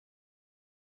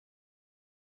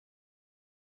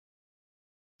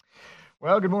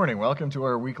Well, good morning. Welcome to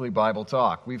our weekly Bible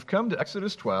talk. We've come to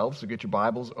Exodus 12, so get your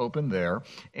Bibles open there.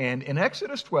 And in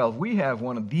Exodus 12, we have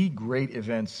one of the great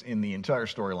events in the entire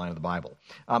storyline of the Bible.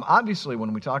 Obviously,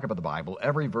 when we talk about the Bible,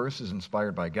 every verse is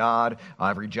inspired by God.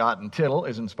 Every jot and tittle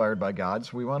is inspired by God.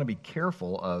 So we want to be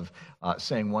careful of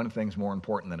saying one thing's more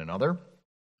important than another.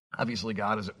 Obviously,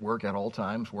 God is at work at all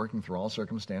times, working through all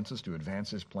circumstances to advance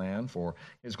His plan for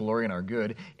His glory and our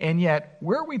good. And yet,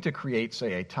 were we to create,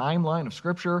 say, a timeline of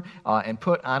Scripture and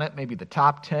put on it maybe the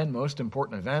top 10 most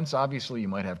important events, obviously you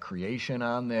might have creation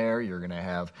on there, you're going to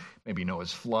have maybe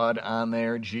Noah's flood on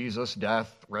there, Jesus'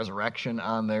 death, resurrection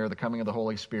on there, the coming of the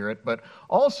Holy Spirit, but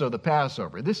also the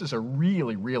Passover. This is a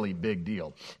really, really big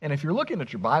deal. And if you're looking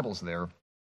at your Bibles there,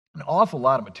 an awful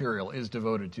lot of material is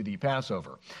devoted to the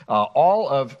Passover.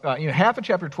 Half of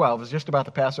chapter 12 is just about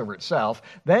the Passover itself.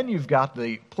 Then you've got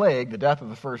the plague, the death of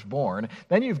the firstborn.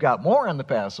 Then you've got more on the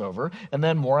Passover, and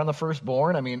then more on the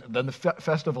firstborn. Then the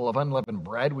festival of unleavened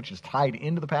bread, which is tied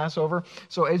into the Passover.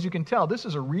 So as you can tell, this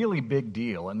is a really big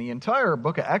deal. And the entire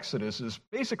book of Exodus is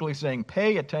basically saying,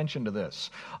 pay attention to this.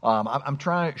 I'm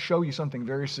trying to show you something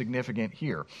very significant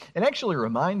here. It actually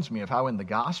reminds me of how in the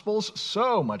Gospels,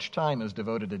 so much time is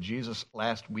devoted to Jesus'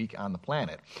 last week on the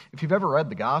planet. If you've ever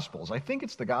read the Gospels, I think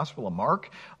it's the Gospel of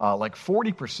Mark, like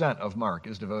 40% of Mark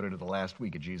is devoted to the last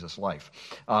week of Jesus' life,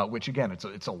 which again,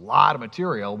 it's a lot of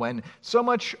material when so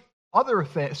many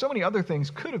other things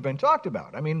could have been talked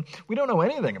about. We don't know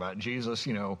anything about Jesus,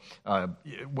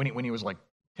 when he was like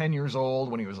 10 years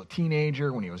old, when he was a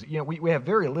teenager, when he was, we have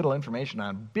very little information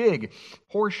on big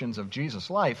portions of Jesus'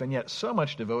 life, and yet so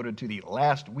much devoted to the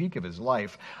last week of his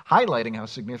life, highlighting how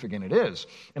significant it is.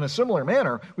 In a similar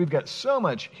manner, we've got so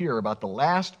much here about the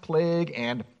last plague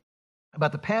and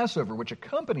about the Passover, which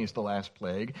accompanies the last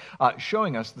plague,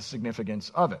 showing us the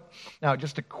significance of it. Now,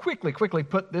 just to quickly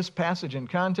put this passage in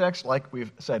context, like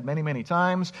we've said many, many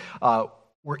times,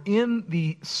 we're in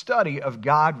the study of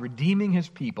God redeeming his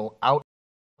people out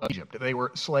of Egypt. They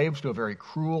were slaves to a very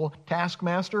cruel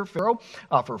taskmaster, Pharaoh.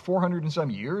 For 400 and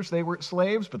some years they were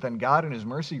slaves, but then God in his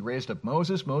mercy raised up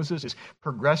Moses. Moses is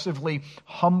progressively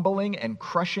humbling and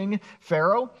crushing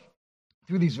Pharaoh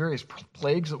through these various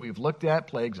plagues that we've looked at,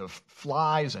 plagues of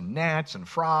flies and gnats and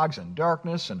frogs and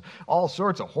darkness and all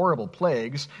sorts of horrible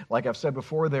plagues. Like I've said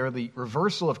before, they're the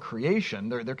reversal of creation.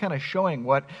 They're kind of showing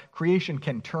what creation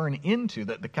can turn into,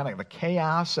 the kind of the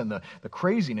chaos and the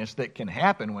craziness that can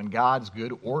happen when God's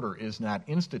good order is not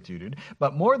instituted.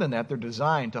 But more than that, they're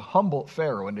designed to humble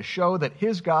Pharaoh and to show that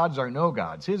his gods are no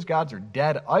gods. His gods are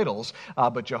dead idols,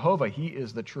 but Jehovah, he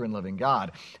is the true and living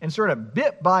God. And sort of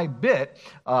bit by bit,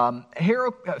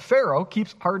 Pharaoh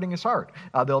keeps hardening his heart.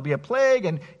 There'll be a plague,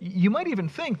 and you might even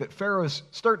think that Pharaoh's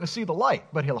starting to see the light,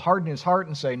 but he'll harden his heart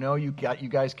and say, no, you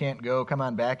guys can't go. Come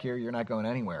on back here. You're not going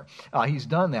anywhere. He's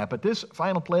done that, but this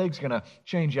final plague's going to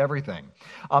change everything.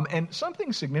 And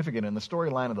something significant in the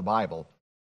storyline of the Bible,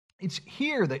 it's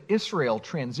here that Israel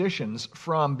transitions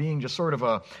from being just sort of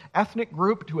a ethnic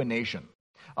group to a nation.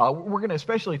 We're going to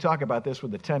especially talk about this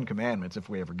with the Ten Commandments if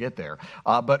we ever get there.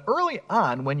 But early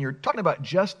on, when you're talking about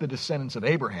just the descendants of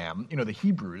Abraham, the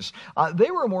Hebrews,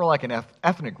 they were more like an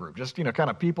ethnic group, just, kind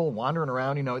of people wandering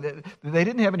around. They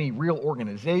didn't have any real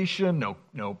organization,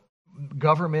 no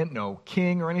government, no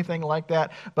king or anything like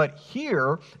that. But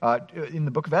here, in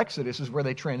the book of Exodus, is where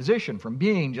they transition from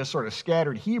being just sort of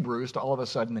scattered Hebrews to all of a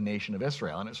sudden the nation of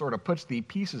Israel. And it sort of puts the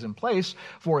pieces in place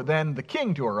for then the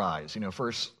king to arise.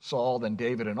 First Saul, then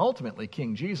David, and ultimately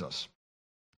King Jesus.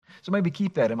 So maybe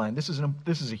keep that in mind. This is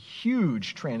a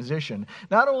huge transition,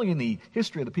 not only in the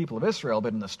history of the people of Israel,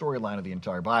 but in the storyline of the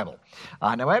entire Bible.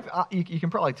 Now, you can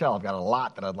probably tell I've got a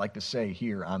lot that I'd like to say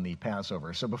here on the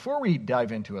Passover. So before we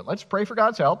dive into it, let's pray for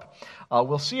God's help.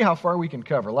 We'll see how far we can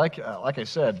cover. Like I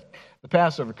said, the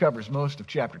Passover covers most of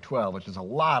chapter 12, which is a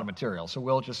lot of material. So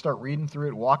we'll just start reading through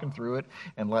it, walking through it,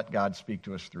 and let God speak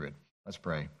to us through it. Let's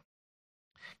pray.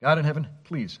 God in heaven,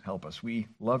 please help us. We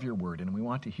love your word, and we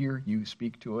want to hear you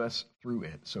speak to us through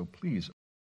it. So please,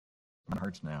 open our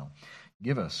hearts now.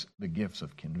 Give us the gifts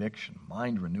of conviction,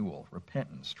 mind renewal,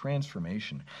 repentance,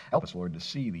 transformation. Help us, Lord, to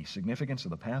see the significance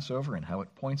of the Passover and how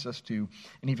it points us to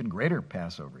an even greater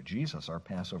Passover, Jesus, our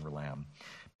Passover Lamb.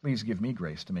 Please give me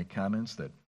grace to make comments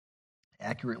that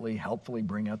accurately, helpfully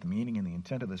bring out the meaning and the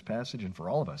intent of this passage, and for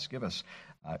all of us, give us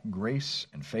grace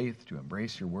and faith to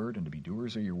embrace your word and to be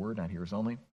doers of your word, not hearers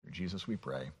only. Through Jesus we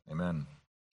pray. Amen.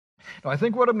 Now, I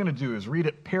think what I'm going to do is read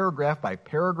it paragraph by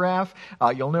paragraph.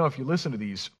 You'll know if you listen to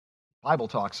these Bible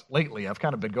talks lately, I've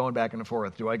kind of been going back and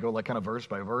forth. Do I go like kind of verse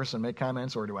by verse and make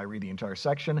comments, or do I read the entire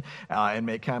section and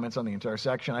make comments on the entire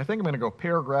section? I think I'm going to go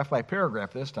paragraph by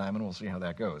paragraph this time, and we'll see how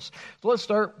that goes. So let's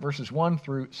start verses 1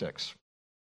 through 6.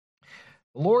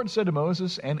 The Lord said to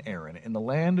Moses and Aaron in the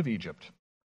land of Egypt,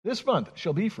 "This month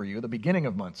shall be for you the beginning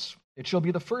of months. It shall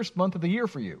be the first month of the year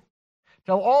for you.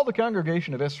 Tell all the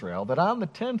congregation of Israel that on the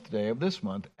 10th day of this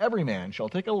month every man shall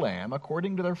take a lamb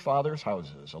according to their father's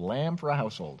houses, a lamb for a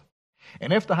household.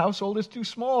 And if the household is too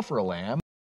small for a lamb,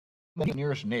 the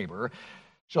nearest neighbor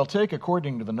shall take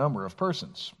according to the number of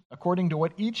persons. According to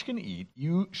what each can eat,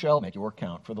 you shall make your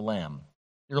count for the lamb.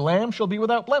 Your lamb shall be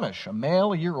without blemish, a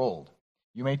male a year old.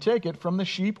 You may take it from the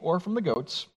sheep or from the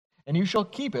goats, and you shall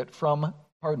keep it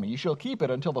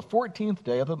until the 14th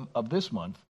day of this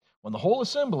month, when the whole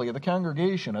assembly of the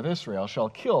congregation of Israel shall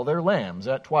kill their lambs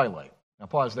at twilight." Now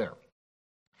pause there.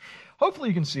 Hopefully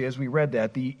you can see as we read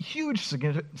that the huge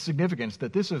significance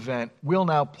that this event will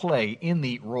now play in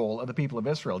the role of the people of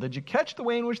Israel. Did you catch the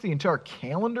way in which the entire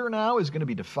calendar now is going to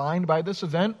be defined by this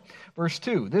event? Verse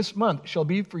 2, "This month shall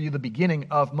be for you the beginning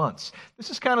of months."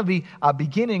 This is kind of the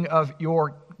beginning of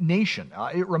your nation.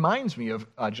 It reminds me of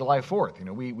July 4th. You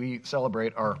know, we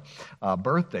celebrate our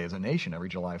birthday as a nation every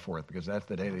July 4th because that's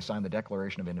the day they signed the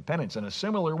Declaration of Independence. In a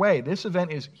similar way, this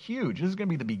event is huge. This is going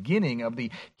to be the beginning of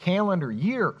the calendar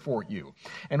year for you.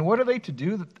 And what are they to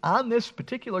do? On this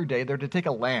particular day, they're to take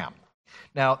a lamb.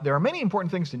 Now, there are many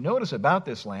important things to notice about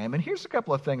this lamb, and here's a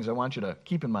couple of things I want you to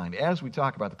keep in mind as we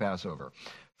talk about the Passover.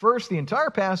 First, the entire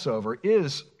Passover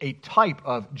is a type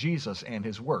of Jesus and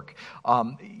his work.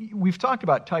 We've talked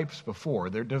about types before.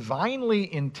 They're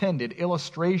divinely intended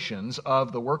illustrations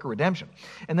of the work of redemption.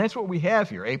 And that's what we have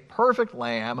here, a perfect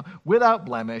lamb, without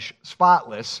blemish,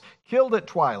 spotless, killed at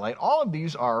twilight. All of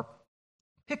these are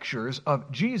pictures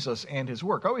of Jesus and his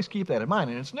work. Always keep that in mind.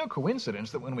 And it's no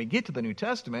coincidence that when we get to the New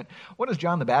Testament, what does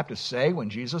John the Baptist say when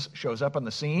Jesus shows up on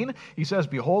the scene? He says,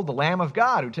 "Behold the Lamb of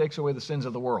God who takes away the sins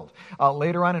of the world."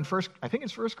 Later on in I think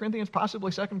it's 1 Corinthians, possibly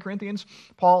 2 Corinthians,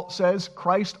 Paul says,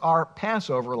 "Christ our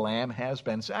Passover lamb has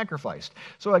been sacrificed."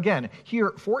 So again,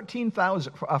 here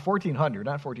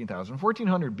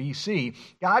 1400 BC,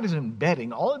 God is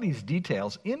embedding all of these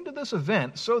details into this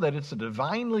event so that it's a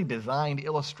divinely designed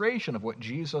illustration of what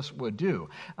Jesus would do.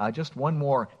 Just one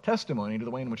more testimony to the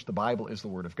way in which the Bible is the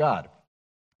Word of God.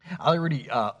 I already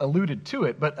alluded to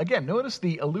it, but again, notice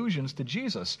the allusions to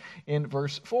Jesus in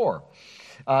verse 4.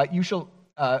 Verse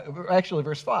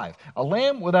 5. "A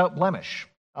lamb without blemish."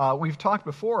 We've talked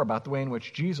before about the way in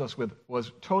which Jesus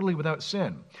was totally without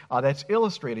sin. That's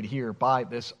illustrated here by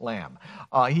this lamb.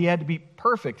 He had to be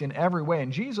perfect in every way,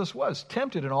 and Jesus was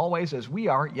tempted in all ways as we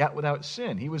are, yet without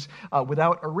sin. He was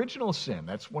without original sin.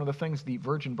 That's one of the things the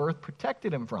virgin birth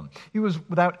protected him from. He was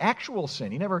without actual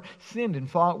sin. He never sinned in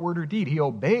thought, word, or deed. He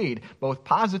obeyed both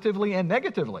positively and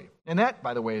negatively. And that,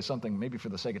 by the way, is something maybe for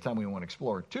the sake of time we won't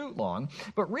explore too long.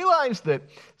 But realize that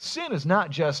sin is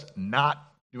not just not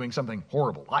doing something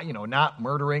horrible, not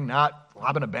murdering, not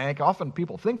robbing a bank. Often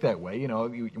people think that way,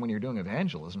 when you're doing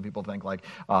evangelism, people think like,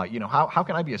 how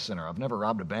can I be a sinner? I've never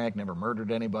robbed a bank, never murdered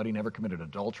anybody, never committed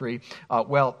adultery.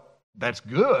 Well, that's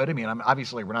good.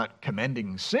 Obviously we're not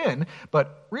commending sin,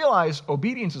 but realize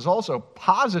obedience is also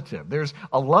positive. There's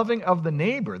a loving of the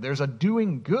neighbor. There's a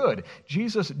doing good.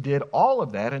 Jesus did all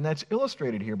of that, and that's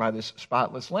illustrated here by this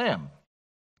spotless lamb.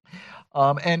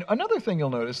 And another thing you'll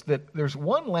notice that there's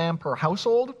one lamb per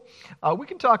household. We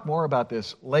can talk more about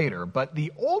this later, but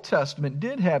the Old Testament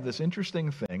did have this interesting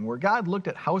thing where God looked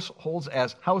at households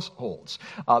as households.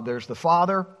 There's the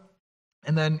father,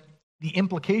 and then the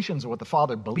implications of what the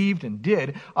father believed and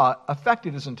did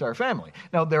affected his entire family.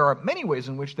 Now, there are many ways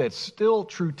in which that's still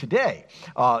true today.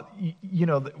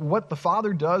 What the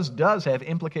father does have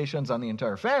implications on the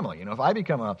entire family. If I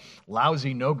become a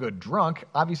lousy, no-good drunk,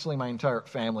 obviously my entire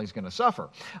family is going to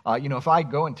suffer. If I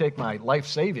go and take my life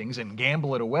savings and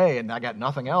gamble it away and I got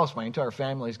nothing else, my entire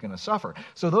family is going to suffer.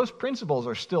 So those principles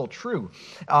are still true.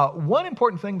 One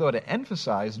important thing, though, to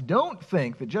emphasize, don't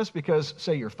think that just because,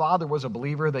 say, your father was a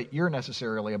believer, that you're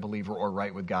necessarily a believer or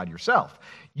right with God yourself.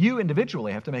 You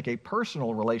individually have to make a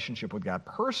personal relationship with God,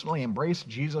 personally embrace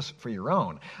Jesus for your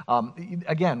own.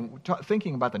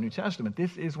 Thinking about the New Testament,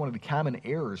 this is one of the common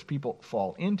errors people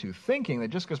fall into, thinking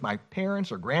that just because my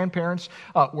parents or grandparents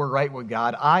were right with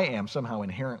God, I am somehow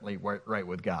inherently right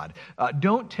with God.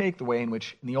 Don't take the way in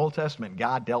which in the Old Testament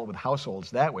God dealt with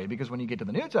households that way, because when you get to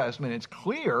the New Testament, it's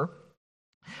clear.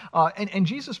 And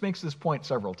Jesus makes this point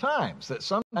several times, that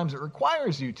sometimes it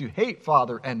requires you to hate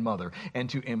father and mother and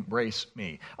to embrace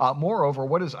me. Moreover,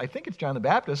 I think it's John the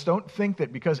Baptist, don't think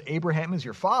that because Abraham is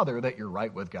your father that you're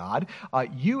right with God.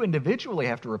 You individually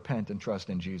have to repent and trust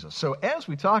in Jesus. So as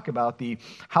we talk about the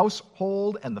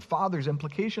household and the father's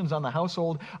implications on the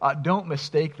household, don't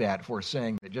mistake that for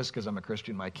saying that just because I'm a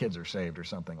Christian, my kids are saved or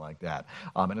something like that.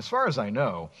 And as far as I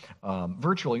know,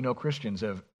 virtually no Christians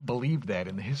have believed that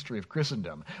in the history of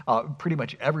Christendom. Pretty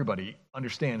much everybody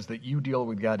understands that you deal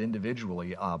with God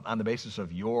individually on the basis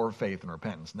of your faith and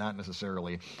repentance, not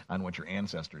necessarily on what your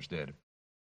ancestors did.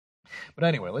 But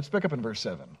anyway, let's pick up in verse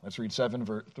 7. Let's read 7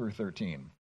 through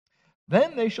 13.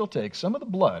 Then they shall take some of the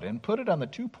blood and put it on the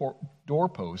two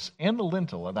doorposts and the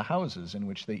lintel of the houses in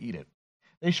which they eat it.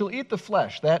 They shall eat the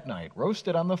flesh that night,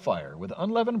 roasted on the fire, with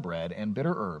unleavened bread and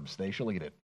bitter herbs they shall eat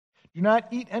it. Do not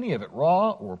eat any of it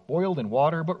raw or boiled in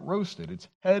water, but roasted, its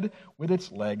head with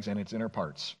its legs and its inner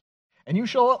parts. And you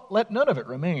shall let none of it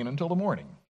remain until the morning.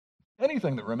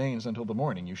 Anything that remains until the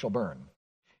morning you shall burn.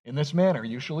 In this manner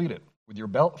you shall eat it, with your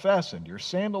belt fastened, your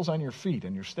sandals on your feet,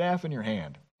 and your staff in your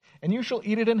hand. And you shall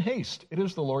eat it in haste. It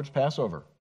is the Lord's Passover.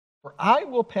 For I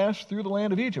will pass through the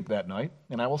land of Egypt that night,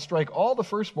 and I will strike all the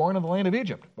firstborn of the land of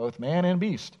Egypt, both man and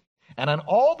beast. And on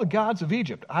all the gods of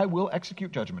Egypt I will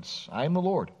execute judgments. I am the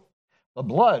Lord. The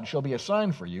blood shall be a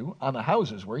sign for you on the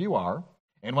houses where you are.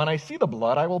 And when I see the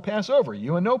blood, I will pass over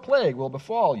you, and no plague will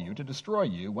befall you to destroy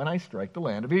you when I strike the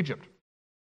land of Egypt.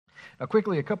 Now,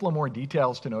 quickly, a couple of more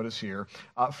details to notice here.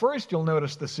 First, you'll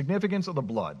notice the significance of the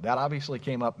blood. That obviously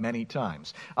came up many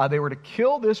times. They were to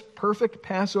kill this perfect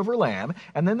Passover lamb,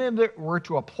 and then they were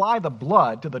to apply the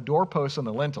blood to the doorposts and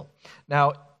the lintel.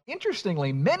 Now,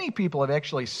 interestingly, many people have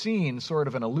actually seen sort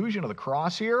of an allusion of the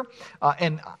cross here,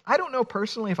 and I don't know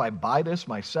personally if I buy this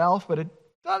myself, but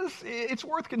it's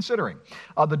worth considering.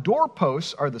 The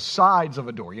doorposts are the sides of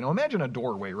a door. Imagine a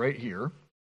doorway right here.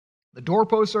 The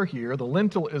doorposts are here, the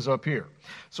lintel is up here.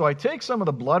 So I take some of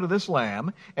the blood of this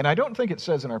lamb, and I don't think it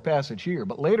says in our passage here,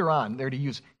 but later on they're to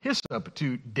use hyssop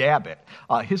to dab it.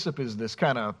 Hyssop is this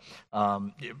kind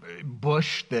of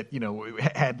bush that,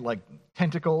 had like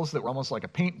tentacles that were almost like a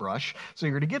paintbrush. So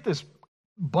you're to get this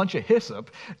bunch of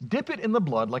hyssop, dip it in the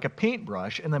blood like a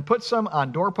paintbrush, and then put some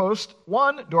on doorpost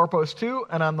 1, doorpost 2,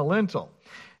 and on the lintel.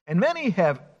 And many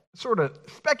have sort of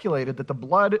speculated that the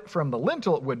blood from the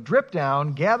lintel would drip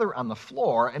down, gather on the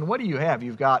floor, and what do you have?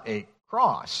 You've got a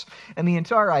cross. And the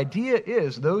entire idea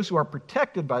is those who are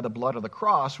protected by the blood of the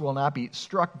cross will not be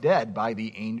struck dead by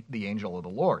the angel of the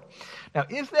Lord. Now,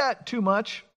 is that too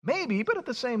much? Maybe, but at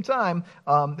the same time,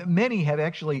 many have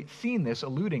actually seen this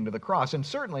alluding to the cross. And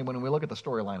certainly when we look at the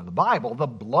storyline of the Bible, the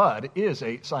blood is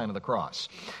a sign of the cross.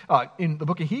 In the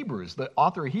book of Hebrews, the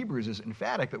author of Hebrews is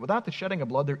emphatic that without the shedding of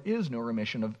blood, there is no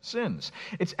remission of sins.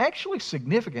 It's actually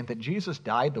significant that Jesus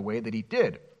died the way that he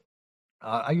did.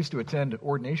 I used to attend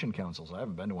ordination councils. I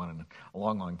haven't been to one in a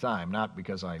long, long time, not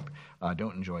because I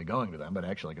don't enjoy going to them, but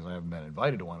actually because I haven't been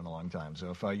invited to one in a long time. So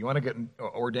if you want to get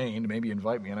ordained, maybe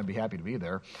invite me, and I'd be happy to be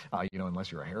there,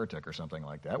 unless you're a heretic or something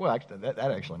like that. Well, actually, that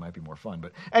actually might be more fun.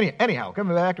 But anyhow,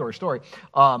 coming back to our story,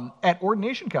 at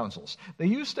ordination councils, they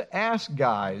used to ask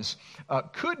guys,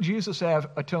 could Jesus have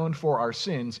atoned for our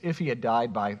sins if he had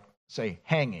died by, say,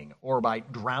 hanging or by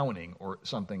drowning or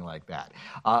something like that?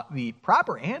 The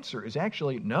proper answer is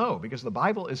actually no, because the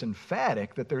Bible is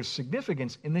emphatic that there's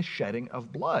significance in the shedding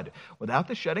of blood. Without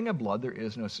the shedding of blood, there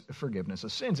is no forgiveness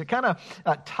of sins. It kind of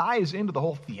ties into the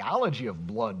whole theology of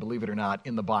blood, believe it or not,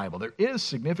 in the Bible. There is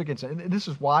significance, and this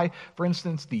is why, for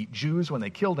instance, the Jews, when they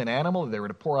killed an animal, they were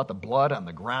to pour out the blood on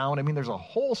the ground. I mean, there's a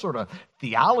whole sort of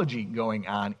theology going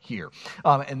on here.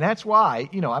 And that's why,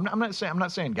 I'm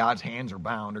not saying God's hands are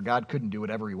bound or God couldn't do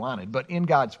whatever he wanted, but in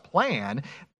God's plan,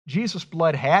 Jesus'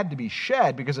 blood had to be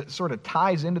shed because it sort of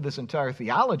ties into this entire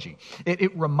theology.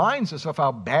 It reminds us of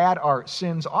how bad our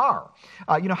sins are.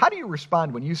 How do you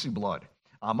respond when you see blood?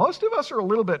 Most of us are a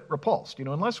little bit repulsed,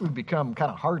 unless we've become kind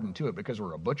of hardened to it because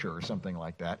we're a butcher or something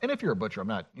like that. And if you're a butcher, I'm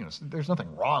not, there's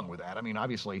nothing wrong with that. I mean,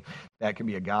 obviously, that can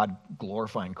be a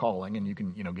God-glorifying calling, and you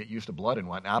can, get used to blood and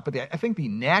whatnot. But I think the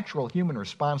natural human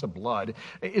response to blood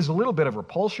is a little bit of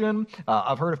repulsion.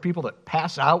 I've heard of people that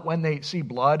pass out when they see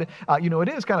blood. It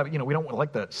is kind of, we don't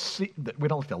like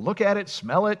to look at it,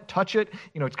 smell it, touch it.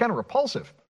 It's kind of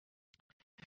repulsive.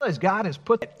 As God has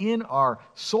put that in our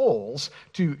souls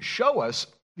to show us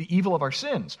the evil of our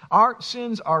sins. Our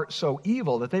sins are so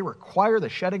evil that they require the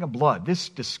shedding of blood. This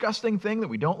disgusting thing that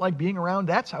we don't like being around,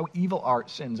 that's how evil our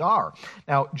sins are.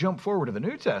 Now, jump forward to the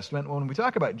New Testament. When we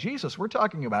talk about Jesus, we're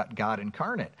talking about God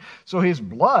incarnate. So his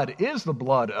blood is the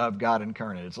blood of God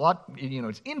incarnate. It's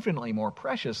it's infinitely more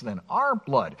precious than our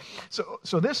blood.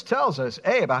 So this tells us,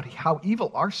 about how evil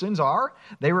our sins are.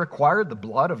 They required the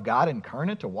blood of God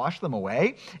incarnate to wash them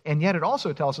away. And yet it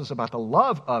also tells us about the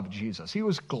love of Jesus. He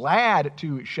was glad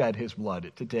to shed his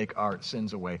blood to take our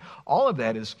sins away. All of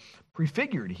that is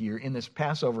prefigured here in this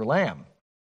Passover lamb.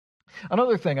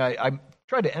 Another thing, I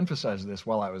tried to emphasize this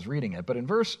while I was reading it, but in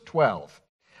verse 12,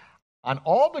 on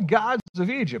all the gods of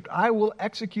Egypt I will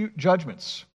execute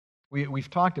judgments. We've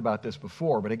talked about this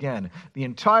before, but again, the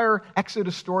entire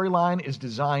Exodus storyline is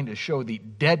designed to show the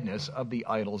deadness of the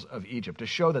idols of Egypt, to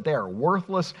show that they are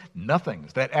worthless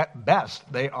nothings, that at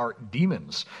best they are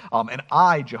demons. And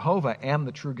I, Jehovah, am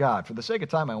the true God. For the sake of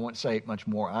time, I won't say much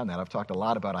more on that. I've talked a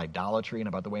lot about idolatry and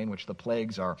about the way in which the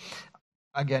plagues are,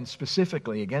 again,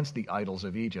 specifically against the idols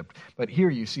of Egypt. But here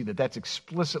you see that that's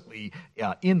explicitly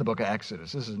in the book of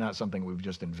Exodus. This is not something we've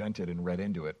just invented and read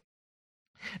into it.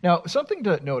 Now, something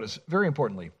to notice, very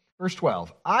importantly, verse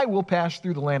 12, I will pass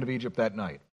through the land of Egypt that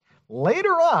night.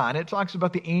 Later on, it talks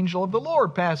about the angel of the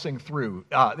Lord passing through,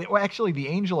 the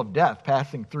angel of death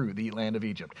passing through the land of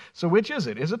Egypt. So which is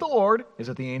it? Is it the Lord? Is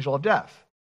it the angel of death?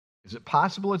 Is it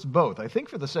possible it's both? I think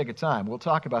for the sake of time, we'll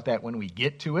talk about that when we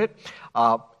get to it.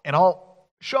 And I'll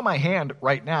show my hand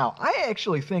right now. I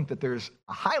actually think that there's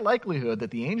a high likelihood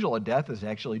that the angel of death is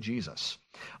actually Jesus.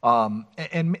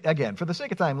 And again, for the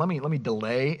sake of time, let me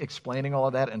delay explaining all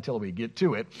of that until we get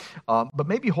to it. But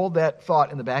maybe hold that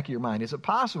thought in the back of your mind. Is it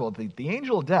possible that the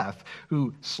angel of death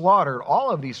who slaughtered all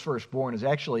of these firstborn is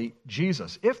actually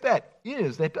Jesus? If that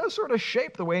is, that does sort of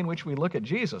shape the way in which we look at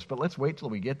Jesus. But let's wait till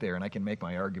we get there and I can make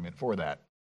my argument for that.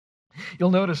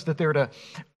 You'll notice that they're to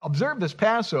observe this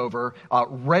Passover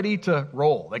ready to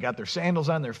roll. They got their sandals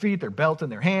on their feet, their belt in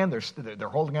their hand, they're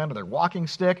holding on to their walking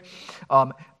stick.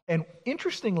 And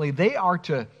interestingly, they are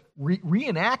to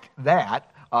reenact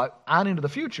that on into the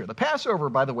future. The Passover,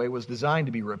 by the way, was designed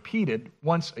to be repeated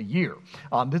once a year.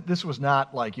 This was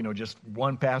not like, just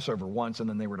one Passover once and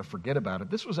then they were to forget about it.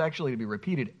 This was actually to be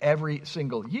repeated every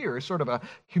single year, sort of a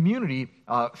community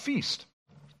feast.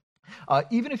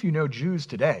 Even if you know Jews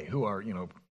today who are,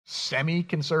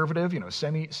 semi-conservative,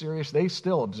 semi-serious, they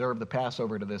still observe the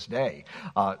Passover to this day.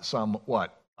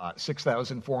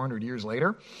 6,400 years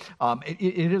later.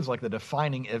 It is like the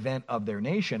defining event of their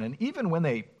nation. And even when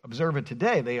they observe it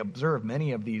today, they observe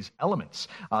many of these elements.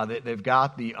 They've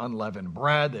got the unleavened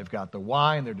bread, they've got the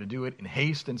wine, they're to do it in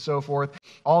haste and so forth,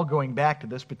 all going back to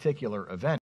this particular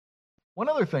event. One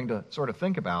other thing to sort of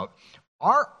think about,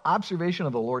 our observation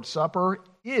of the Lord's Supper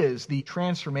is the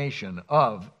transformation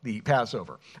of the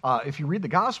Passover. If you read the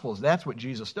Gospels, that's what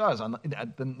Jesus does. On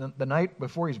the night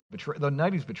before the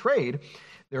night he's betrayed,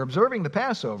 they're observing the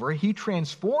Passover. He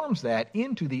transforms that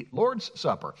into the Lord's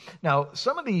Supper. Now,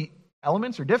 some of the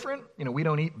elements are different. We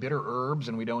don't eat bitter herbs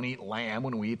and we don't eat lamb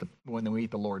when we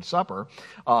eat the Lord's Supper,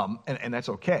 and that's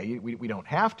okay. We don't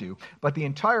have to. But the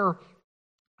entire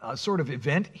sort of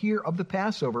event here of the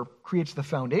Passover creates the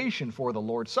foundation for the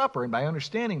Lord's Supper. And by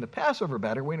understanding the Passover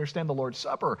better, we understand the Lord's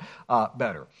Supper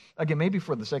better. Again, maybe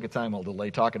for the sake of time, I'll delay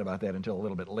talking about that until a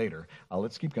little bit later.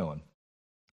 Let's keep going.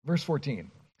 Verse 14.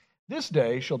 This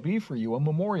day shall be for you a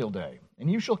memorial day,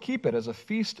 and you shall keep it as a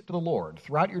feast to the Lord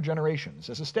throughout your generations,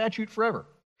 as a statute forever.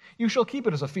 You shall keep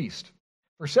it as a feast.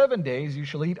 For 7 days you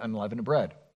shall eat unleavened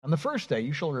bread. On the first day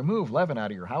you shall remove leaven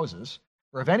out of your houses.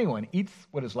 For if anyone eats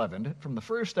what is leavened, from the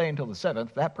first day until the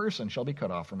seventh, that person shall be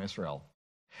cut off from Israel.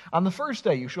 On the first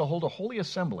day you shall hold a holy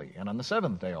assembly, and on the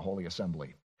seventh day a holy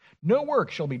assembly. No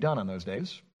work shall be done on those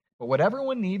days, but whatever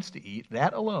one needs to eat,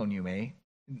 that alone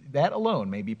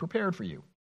may be prepared for you.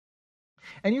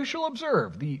 And you shall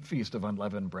observe the feast of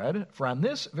unleavened bread, for on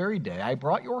this very day I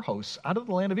brought your hosts out of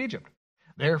the land of Egypt.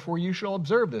 Therefore you shall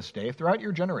observe this day throughout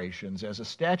your generations as a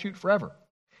statute forever.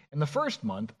 In the first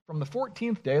month, from the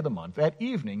 14th day of the month at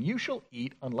evening, you shall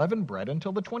eat unleavened bread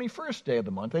until the 21st day of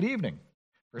the month at evening.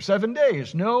 For 7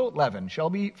 days no leaven shall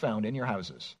be found in your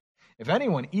houses. If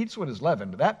anyone eats what is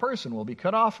leavened, that person will be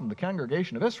cut off from the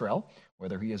congregation of Israel,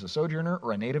 whether he is a sojourner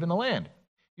or a native in the land.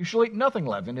 You shall eat nothing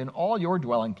leavened in all your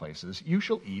dwelling places. You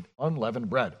shall eat unleavened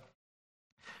bread.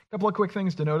 A couple of quick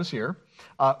things to notice here.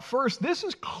 First, this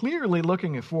is clearly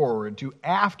looking forward to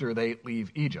after they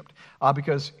leave Egypt.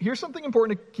 Because here's something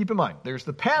important to keep in mind. There's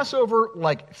the Passover,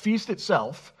 feast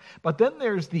itself, but then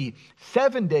there's the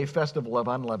 7-day festival of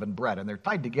unleavened bread, and they're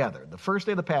tied together. The first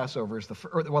day of the Passover is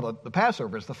the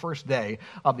Passover is the first day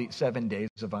of the 7 days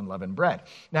of unleavened bread.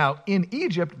 Now, in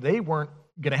Egypt, they weren't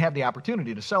going to have the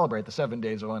opportunity to celebrate the 7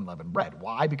 days of unleavened bread.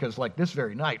 Why? Because this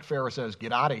very night, Pharaoh says,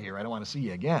 get out of here. I don't want to see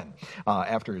you again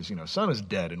after his son is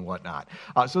dead and whatnot.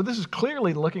 So this is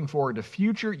clearly looking forward to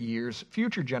future years,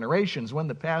 future generations when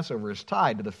the Passover is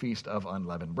tied to the Feast of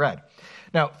Unleavened Bread.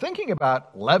 Now, thinking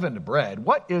about leavened bread,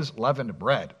 what is leavened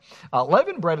bread?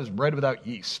 Leavened bread is bread without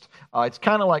yeast. It's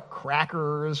kind of like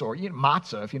crackers or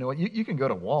matzah. If you know what, you can go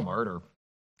to Walmart or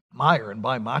Meyer and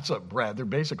buy matzah bread. They're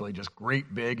basically just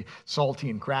great big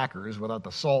saltine crackers without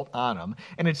the salt on them.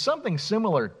 And it's something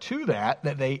similar to that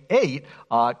they ate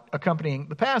accompanying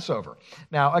the Passover.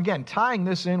 Now, again, tying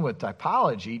this in with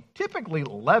typology, typically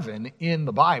leaven in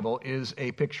the Bible is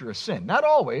a picture of sin. Not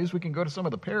always. We can go to some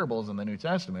of the parables in the New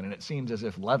Testament, and it seems as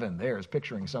if leaven there is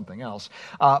picturing something else.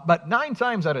 But 9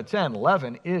 times out of 10,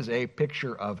 leaven is a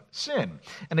picture of sin.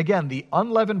 And again, the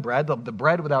unleavened bread, the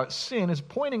bread without sin, is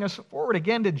pointing us forward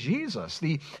again to Jesus,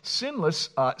 the sinless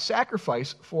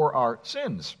sacrifice for our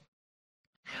sins.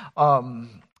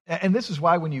 And this is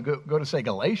why when you go to, say,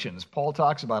 Galatians, Paul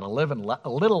talks about a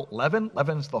little leaven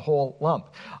leavens the whole lump.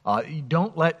 You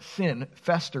don't let sin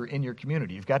fester in your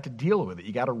community. You've got to deal with it.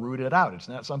 You've got to root it out. It's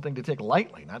not something to take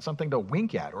lightly, not something to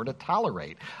wink at or to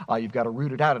tolerate. You've got to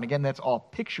root it out. And again, that's all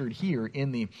pictured here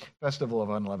in the Festival of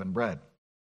Unleavened Bread.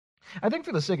 I think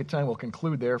for the sake of time, we'll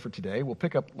conclude there for today. We'll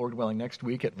pick up, Lord willing, next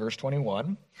week at verse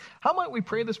 21. How might we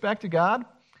pray this back to God?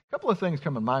 A couple of things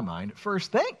come in my mind.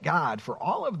 First, thank God for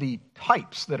all of the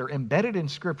types that are embedded in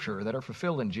Scripture that are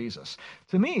fulfilled in Jesus.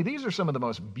 To me, these are some of the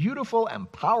most beautiful and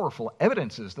powerful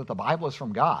evidences that the Bible is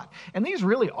from God. And these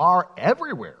really are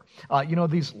everywhere.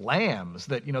 These lambs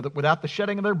that without the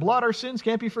shedding of their blood, our sins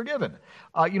can't be forgiven.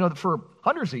 For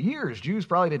hundreds of years, Jews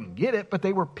probably didn't get it, but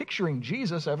they were picturing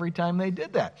Jesus every time they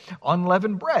did that.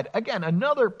 Unleavened bread, again,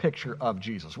 another picture of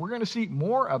Jesus. We're going to see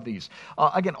more of these.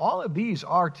 Again, all of these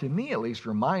are, to me at least,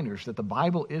 reminders that the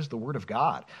Bible is the Word of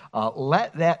God.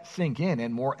 Let that sink in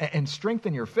and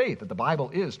strengthen your faith that the Bible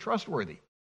is trustworthy.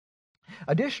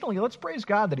 Additionally, let's praise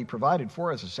God that He provided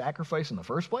for us a sacrifice in the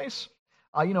first place.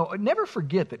 Never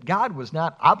forget that God was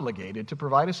not obligated to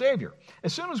provide a Savior.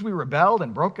 As soon as we rebelled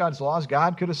and broke God's laws,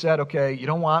 God could have said, okay, you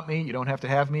don't want me, you don't have to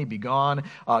have me, be gone,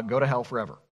 go to hell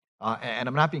forever. And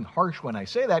I'm not being harsh when I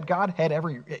say that.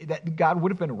 God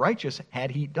would have been righteous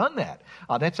had He done that.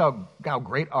 That's how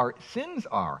great our sins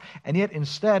are. And yet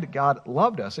instead, God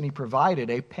loved us and He provided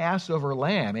a Passover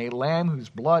lamb, a lamb whose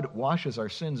blood washes our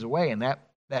sins away. And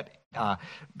that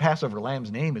Passover lamb's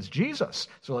name is Jesus.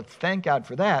 So let's thank God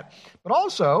for that. But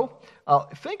also,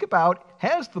 think about,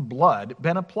 has the blood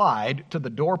been applied to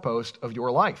the doorpost of your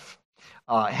life?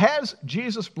 Has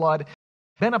Jesus' blood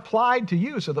been applied to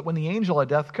you so that when the angel of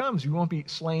death comes, you won't be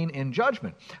slain in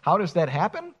judgment? How does that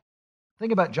happen?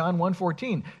 Think about John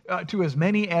 1:14. To as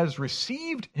many as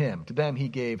received Him, to them He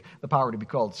gave the power to be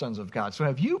called sons of God. So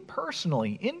have you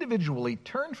personally, individually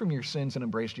turned from your sins and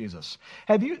embraced Jesus?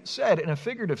 Have you said in a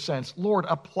figurative sense, Lord,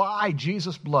 apply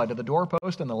Jesus' blood to the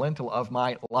doorpost and the lintel of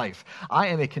my life? I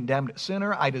am a condemned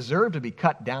sinner. I deserve to be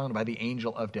cut down by the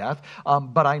angel of death.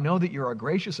 But I know that You're a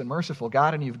gracious and merciful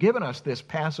God, and You've given us this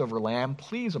Passover lamb.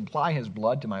 Please apply His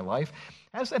blood to my life.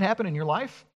 Has that happened in your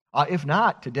life? If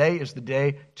not, today is the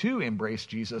day to embrace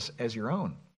Jesus as your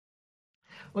own.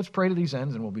 Let's pray to these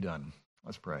ends and we'll be done.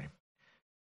 Let's pray.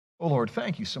 Oh Lord,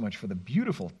 thank You so much for the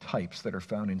beautiful types that are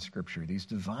found in Scripture, these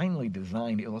divinely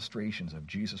designed illustrations of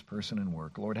Jesus' person and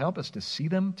work. Lord, help us to see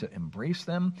them, to embrace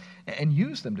them, and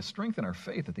use them to strengthen our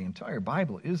faith that the entire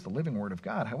Bible is the living Word of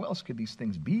God. How else could these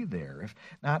things be there if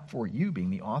not for You being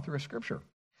the author of Scripture?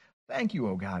 Thank You,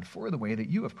 O God, for the way that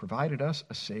You have provided us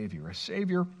a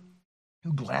Savior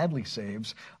who gladly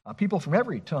saves people from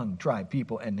every tongue, tribe,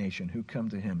 people, and nation who come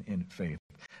to Him in faith.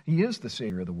 He is the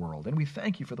Savior of the world, and we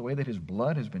thank You for the way that His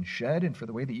blood has been shed and for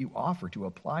the way that You offer to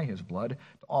apply His blood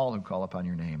to all who call upon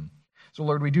Your name. So,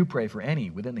 Lord, we do pray for any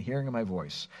within the hearing of my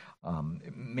voice,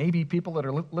 maybe people that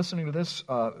are listening to this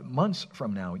months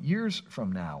from now, years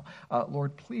from now.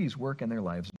 Lord, please work in their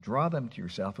lives. Draw them to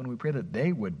Yourself, and we pray that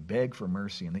they would beg for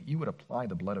mercy and that You would apply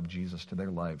the blood of Jesus to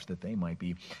their lives, that they might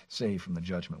be saved from the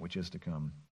judgment which is to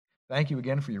come. Thank You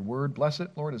again for Your word. Bless it,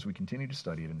 Lord, as we continue to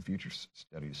study it in future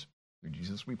studies. Through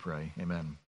Jesus we pray.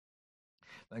 Amen.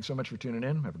 Thanks so much for tuning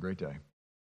in. Have a great day.